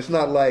 You know, it's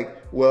not like,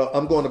 well,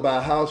 I'm going to buy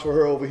a house for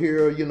her over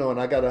here, you know,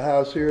 and I got a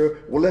house here.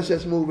 Well, let's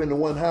just move into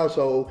one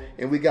household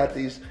and we got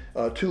these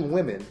 2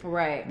 women.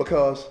 Right.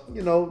 Because,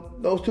 you know,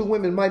 those 2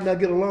 women might not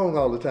get along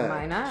all the time.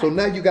 Might not. So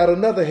now you got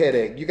another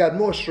headache. You got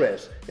more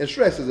stress. And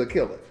stress is a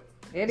killer.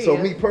 It is. So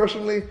me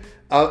personally,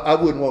 I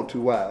wouldn't want 2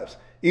 wives.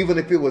 Even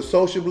if it was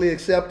socially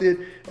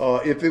accepted,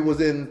 or if it was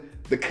in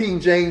the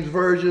King James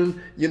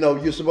Version, you know,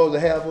 you're supposed to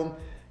have them.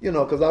 You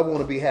know, because I want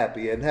to be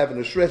happy, and having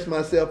to stress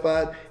myself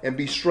out and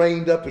be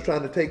strained up to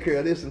trying to take care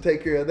of this and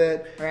take care of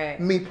that. Right.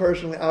 Me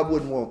personally, I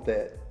wouldn't want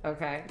that.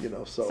 Okay. You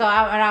know, so. I'll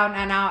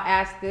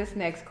ask this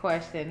next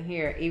question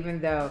here. Even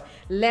though,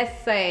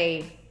 let's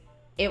say,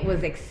 it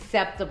was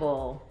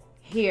acceptable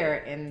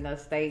here in the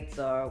States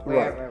or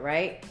wherever,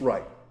 right?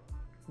 Right.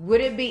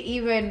 Would it be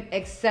even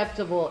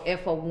acceptable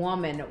if a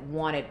woman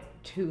wanted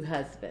 2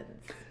 husbands?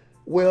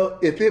 Well,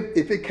 if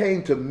it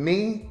came to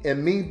me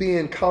and me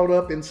being caught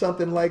up in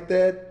something like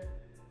that,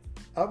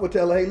 I would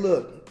tell her, hey,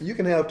 look, you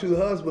can have 2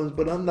 husbands,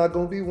 but I'm not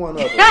going to be one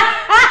of them.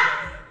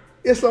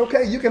 It's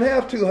okay, you can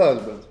have 2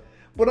 husbands,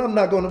 but I'm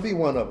not going to be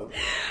one of them.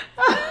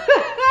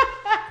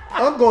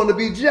 I'm going to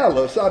be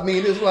jealous. I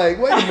mean, it's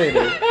like, wait a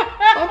minute,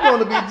 I'm going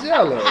to be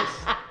jealous.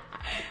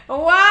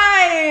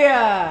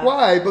 Why?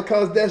 Why?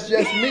 Because that's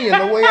just me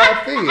and the way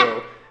I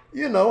feel.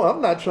 You know,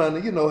 I'm not trying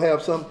to, you know,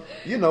 have some,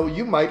 you know,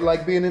 you might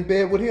like being in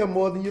bed with him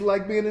more than you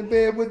like being in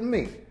bed with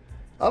me.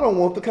 I don't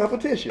want the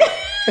competition.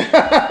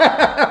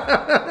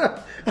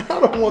 I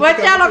don't want but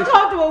y'all are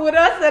comfortable with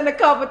us in the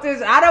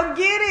competition. I don't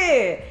get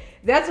it.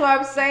 That's what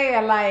I'm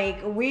saying.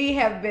 Like, we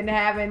have been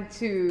having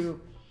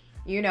to,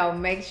 you know,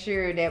 make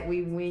sure that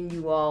we win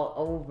you all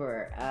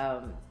over.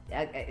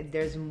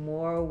 There's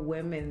more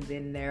women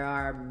than there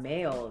are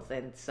males.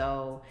 And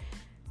so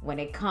when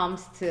it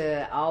comes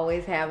to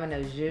always having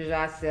to zhuzh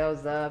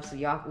ourselves up so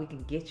we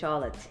can get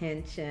y'all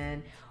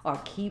attention or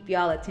keep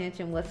y'all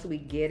attention once we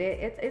get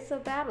it, it's a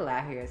battle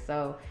out here.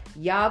 So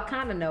y'all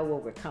kind of know where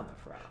we're coming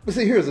from. But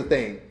see, here's the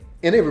thing,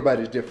 and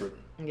everybody's different.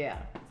 Yeah.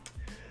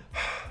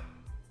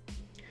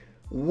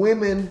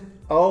 Women,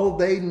 all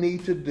they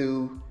need to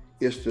do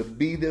is to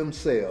be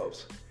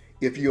themselves.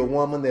 If you're a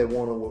woman that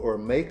want to wear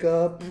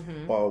makeup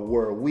or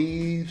wear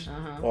weaves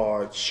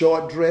or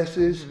short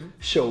dresses,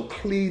 show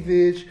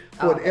cleavage,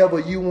 whatever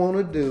you want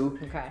to do.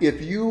 Okay.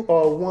 If you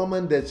are a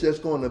woman that's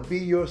just going to be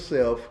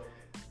yourself,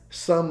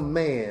 some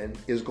man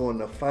is going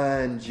to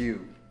find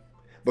you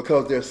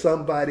because there's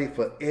somebody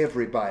for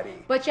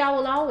everybody. But y'all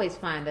will always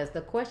find us.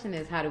 The question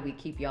is, how do we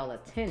keep y'all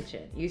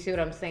attention? You see what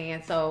I'm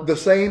saying? So the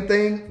same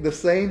thing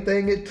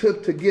it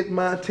took to get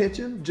my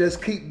attention,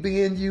 just keep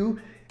being you.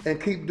 And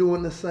keep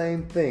doing the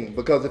same thing.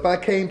 Because if I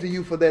came to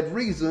you for that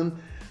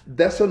reason,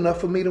 that's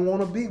enough for me to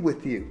want to be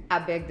with you. I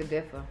beg to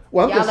differ.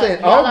 Well, I'm just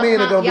saying, all men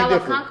are going to be different. Y'all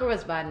are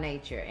conquerors by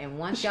nature. And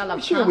once y'all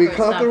have sure, conquered we're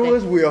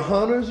conquerors, we're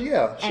hunters,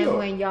 yeah, sure. And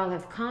when y'all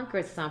have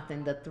conquered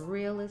something, the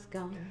thrill is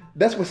gone.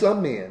 That's with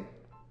some men.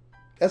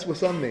 That's with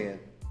some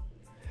men.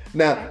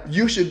 Now,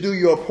 you should do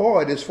your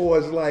part as far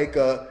as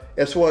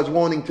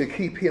wanting to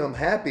keep him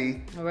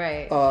happy.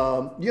 Right.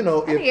 You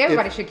know, I think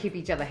everybody should keep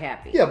each other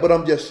happy. Yeah, but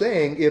I'm just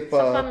saying, if it's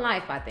a fun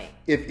life, I think.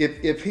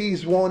 If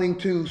he's wanting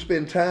to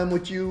spend time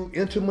with you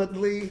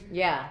intimately,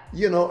 yeah,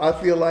 you know, I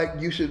feel like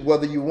you should,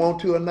 whether you want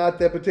to or not,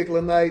 that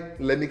particular night,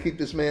 let me keep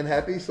this man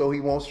happy so he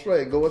won't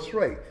go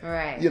astray.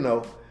 Right. You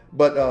know.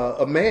 But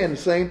a man,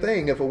 same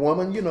thing. If a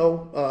woman, you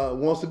know,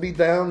 wants to be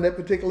down that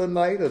particular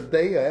night, or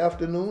day, or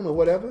afternoon, or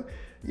whatever,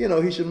 you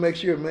know, he should make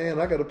sure, man,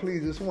 I got to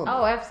please this woman.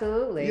 Oh,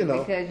 absolutely. You know,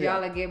 because y'all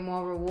will get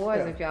more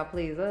rewards if y'all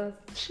please us.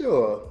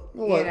 Sure.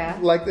 Well, you know?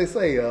 Like they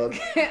say, a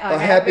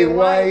happy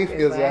wife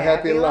is a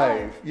happy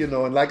life. You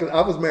know, and like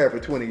I was married for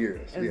 20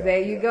 years. Yeah, there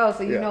you go.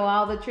 So you know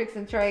all the tricks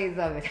and trades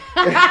of it.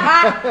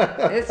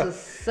 This was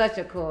such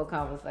a cool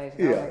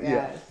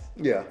conversation.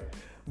 Yeah.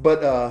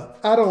 But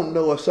I don't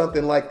know if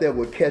something like that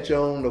would catch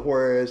on to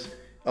whereas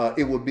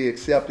it would be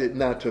accepted.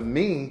 Now, to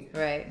me,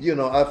 right. You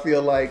know, I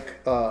feel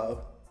like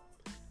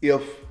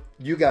if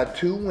you got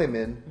two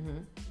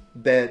women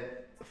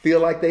that feel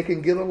like they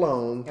can get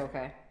along,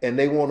 okay, and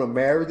they want to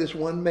marry this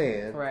one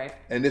man, right,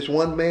 and this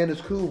one man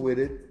is cool with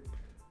it,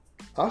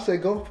 I say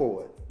go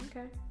for it.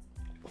 Okay.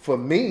 For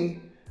me,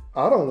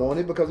 I don't want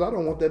it because I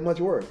don't want that much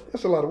work.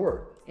 That's a lot of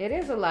work. It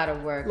is a lot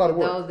of work for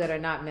those that are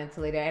not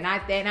mentally there. And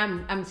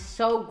I'm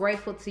so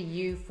grateful to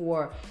you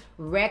for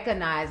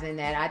recognizing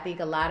that. I think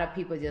a lot of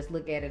people just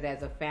look at it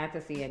as a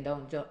fantasy and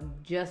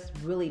just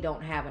really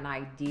don't have an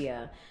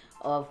idea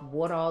of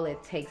what all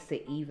it takes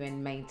to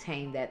even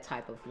maintain that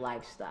type of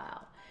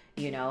lifestyle,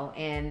 you know,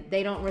 and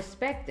they don't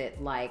respect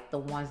it like the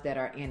ones that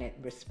are in it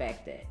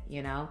respect it,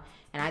 you know.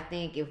 And I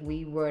think if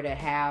we were to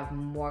have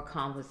more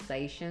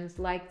conversations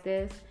like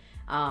this,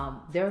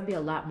 there would be a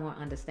lot more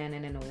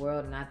understanding in the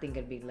world, and I think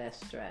it'd be less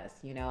stress.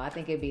 You know, I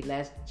think it'd be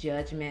less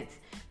judgments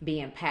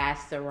being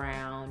passed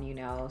around. You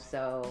know,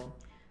 so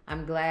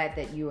I'm glad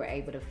that you were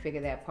able to figure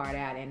that part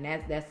out, and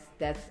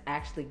that's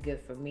actually good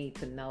for me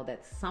to know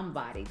that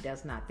somebody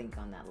does not think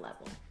on that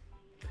level.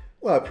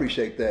 Well, I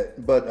appreciate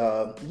that, but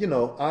you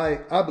know,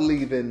 I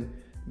believe in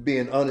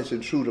being honest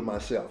and true to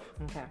myself.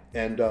 Okay.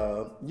 And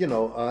you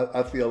know,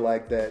 I feel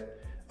like that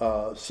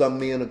some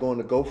men are going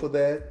to go for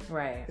that,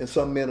 right, and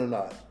some men are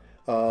not.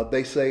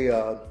 They say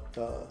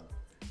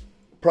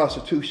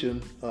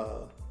prostitution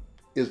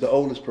is the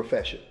oldest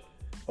profession.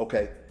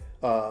 Okay.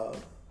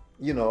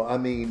 You know, I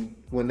mean,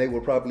 when they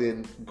were probably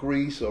in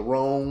Greece or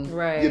Rome,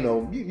 right, you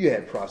know, you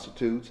had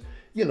prostitutes,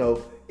 you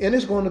know, and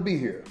it's going to be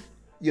here.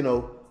 You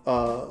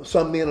know,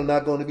 some men are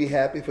not going to be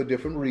happy for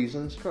different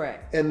reasons.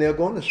 Correct. And they're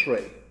going to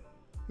stray.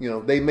 You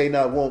know, they may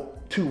not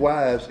want two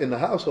wives in the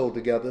household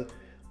together,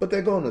 but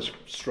they're going to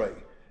stray.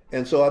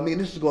 And so, I mean,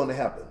 this is going to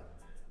happen.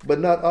 But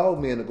not all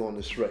men are going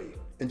to stray.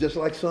 And just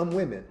like some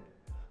women,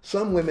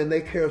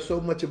 they care so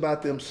much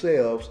about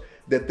themselves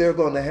that they're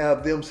going to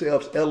have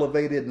themselves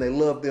elevated, and they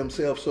love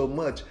themselves so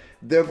much,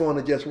 they're going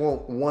to just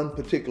want one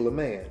particular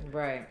man.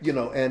 Right. You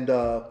know, and,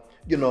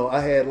 you know,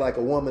 I had like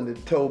a woman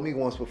that told me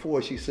once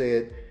before, she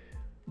said,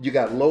 you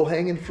got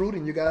low-hanging fruit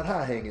and you got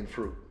high-hanging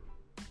fruit.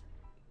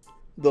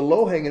 The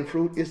low-hanging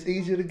fruit, it's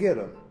easier to get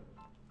them.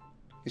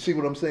 You see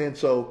what I'm saying?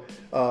 So,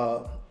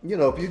 you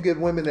know, if you get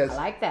women that's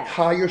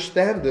higher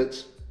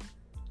standards,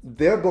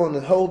 they're going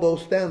to hold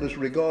those standards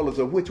regardless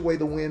of which way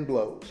the wind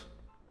blows.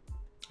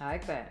 I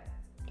like that.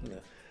 Yeah.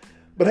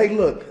 But hey,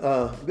 look,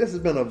 this has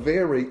been a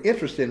very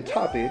interesting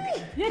topic,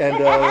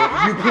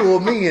 and you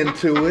pulled me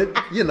into it,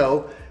 you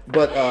know.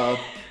 But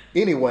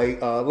anyway,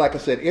 like I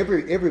said,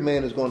 every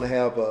man is going to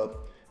have a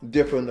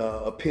different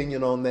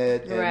opinion on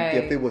that. And right,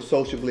 if it was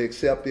socially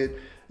accepted,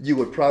 you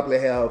would probably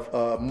have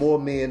more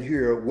men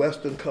here,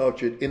 Western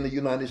cultured in the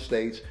United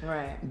States,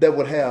 right, that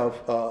would have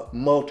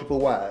multiple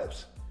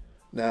wives.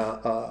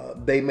 Now,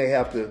 they may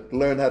have to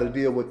learn how to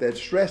deal with that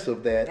stress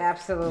of that.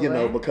 Absolutely. You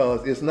know,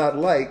 because it's not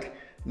like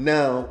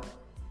now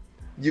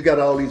you got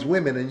all these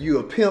women and you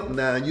a pimp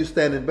now and you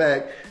standing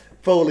back,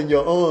 folding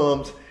your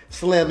arms,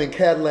 slamming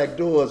Cadillac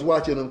doors,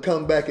 watching them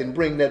come back and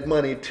bring that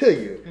money to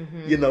you.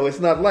 Mm-hmm. You know, it's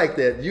not like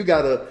that. You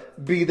got to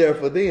be there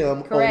for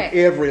them. Correct. On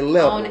every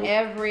level. On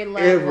every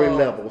level. Every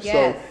level.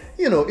 Yes. So,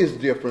 you know, it's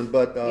different,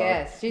 but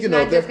yes, she's you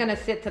know, not just going to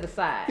sit to the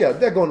side. Yeah,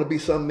 there are going to be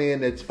some men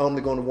that's only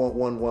going to want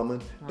one woman.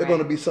 Right. There are going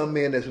to be some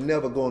men that's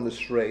never going to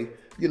stray.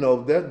 You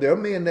know, there are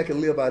men that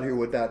can live out here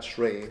without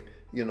straying.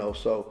 You know,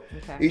 so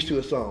each to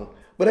his own.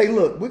 But hey,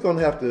 look, we're going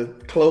to have to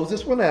close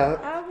this one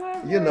out.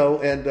 You know,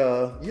 and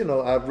you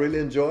know, I've really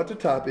enjoyed the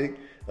topic.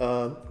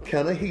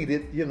 Kind of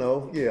heated, you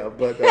know, yeah,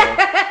 but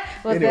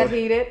was anyway. that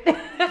heated?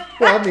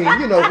 Well, I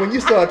mean, you know, when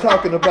you start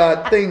talking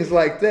about things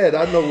like that,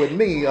 I know with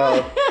me,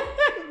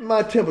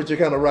 my temperature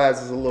kind of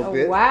rises a little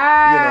bit.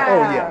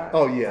 Wow. You know,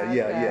 oh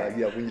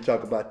yeah. When you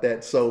talk about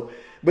that, so.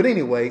 But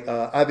anyway,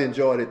 I've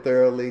enjoyed it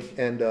thoroughly,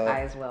 and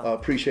I as well.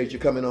 Appreciate you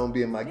coming on,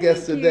 being my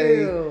guest today.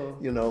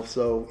 You know,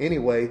 so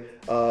anyway,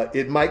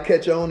 it might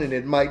catch on and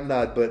it might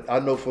not, but I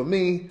know for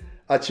me,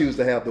 I choose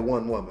to have the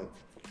one woman.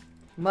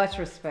 Much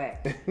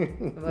respect.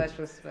 Much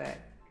respect.